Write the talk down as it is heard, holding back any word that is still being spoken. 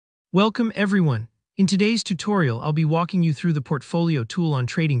Welcome everyone. In today's tutorial, I'll be walking you through the portfolio tool on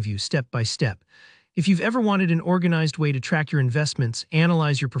Tradingview step by step. If you've ever wanted an organized way to track your investments,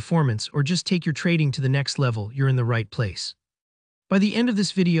 analyze your performance, or just take your trading to the next level, you're in the right place. By the end of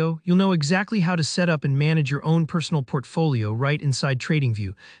this video, you'll know exactly how to set up and manage your own personal portfolio right inside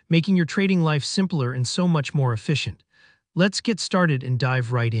Tradingview, making your trading life simpler and so much more efficient. Let's get started and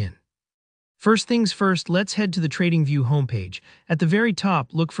dive right in. First things first, let's head to the Tradingview homepage. At the very top,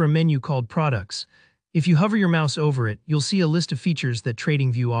 look for a menu called Products. If you hover your mouse over it, you'll see a list of features that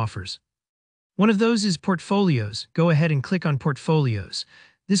Tradingview offers. One of those is Portfolios. Go ahead and click on Portfolios.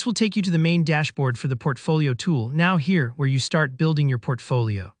 This will take you to the main dashboard for the Portfolio tool, now here where you start building your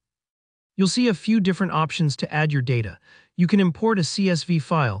portfolio. You'll see a few different options to add your data. You can import a CSV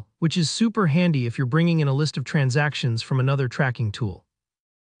file, which is super handy if you're bringing in a list of transactions from another tracking tool.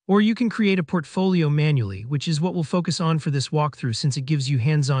 Or you can create a portfolio manually, which is what we'll focus on for this walkthrough since it gives you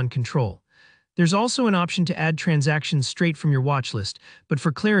hands-on control. There's also an option to add transactions straight from your watch list, but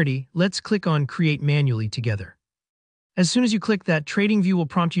for clarity, let's click on Create Manually together. As soon as you click that, Tradingview will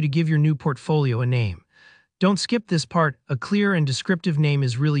prompt you to give your new portfolio a name. Don't skip this part. A clear and descriptive name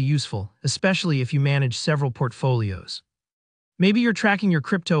is really useful, especially if you manage several portfolios. Maybe you're tracking your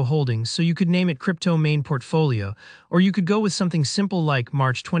crypto holdings, so you could name it Crypto Main Portfolio, or you could go with something simple like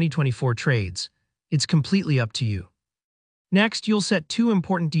March 2024 Trades. It's completely up to you. Next, you'll set two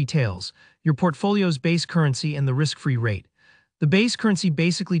important details: your portfolio's base currency and the risk-free rate. The base currency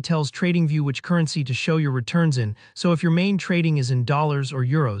basically tells Tradingview which currency to show your returns in, so if your main trading is in dollars or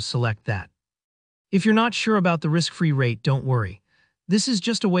euros, select that. If you're not sure about the risk-free rate, don't worry. This is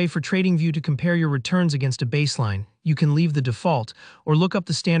just a way for Tradingview to compare your returns against a baseline. You can leave the default or look up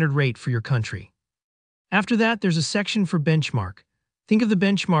the standard rate for your country. After that, there's a section for benchmark. Think of the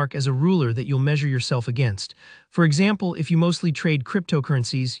benchmark as a ruler that you'll measure yourself against. For example, if you mostly trade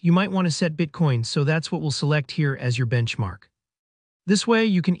cryptocurrencies, you might want to set Bitcoin, so that's what we'll select here as your benchmark. This way,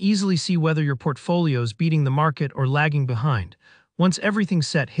 you can easily see whether your portfolio's beating the market or lagging behind. Once everything's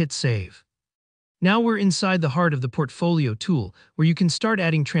set, hit Save. Now we're inside the heart of the portfolio tool, where you can start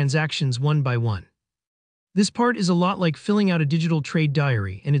adding transactions one by one. This part is a lot like filling out a digital trade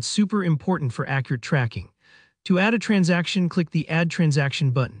diary, and it's super important for accurate tracking. To add a transaction, click the Add Transaction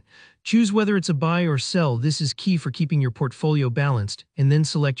button. Choose whether it's a buy or sell. This is key for keeping your portfolio balanced, and then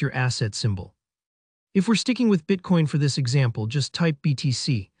select your asset symbol. If we're sticking with Bitcoin for this example, just type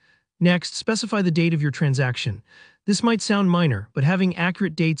BTC. Next, specify the date of your transaction. This might sound minor, but having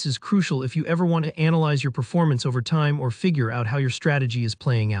accurate dates is crucial if you ever want to analyze your performance over time or figure out how your strategy is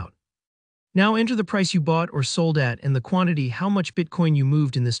playing out. Now enter the price you bought or sold at and the quantity, how much Bitcoin you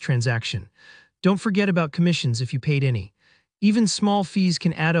moved in this transaction. Don't forget about commissions if you paid any. Even small fees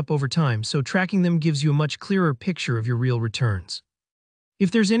can add up over time, so tracking them gives you a much clearer picture of your real returns.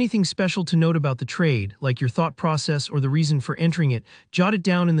 If there's anything special to note about the trade, like your thought process or the reason for entering it, jot it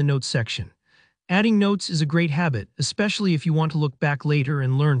down in the notes section. Adding notes is a great habit, especially if you want to look back later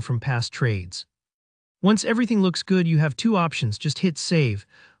and learn from past trades. Once everything looks good, you have two options: just hit Save,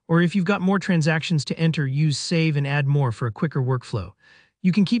 or if you've got more transactions to enter, use Save and add more for a quicker workflow.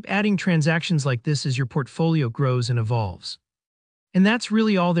 You can keep adding transactions like this as your portfolio grows and evolves. And that's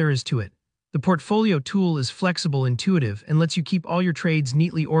really all there is to it. The portfolio tool is flexible, intuitive, and lets you keep all your trades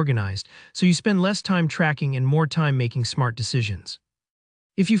neatly organized, so you spend less time tracking and more time making smart decisions.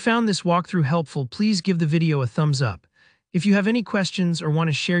 If you found this walkthrough helpful, please give the video a thumbs up. If you have any questions or want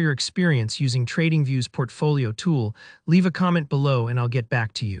to share your experience using Tradingview's portfolio tool, leave a comment below and I'll get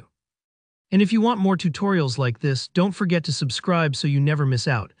back to you. And if you want more tutorials like this, don't forget to subscribe so you never miss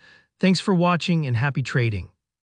out. Thanks for watching and happy trading.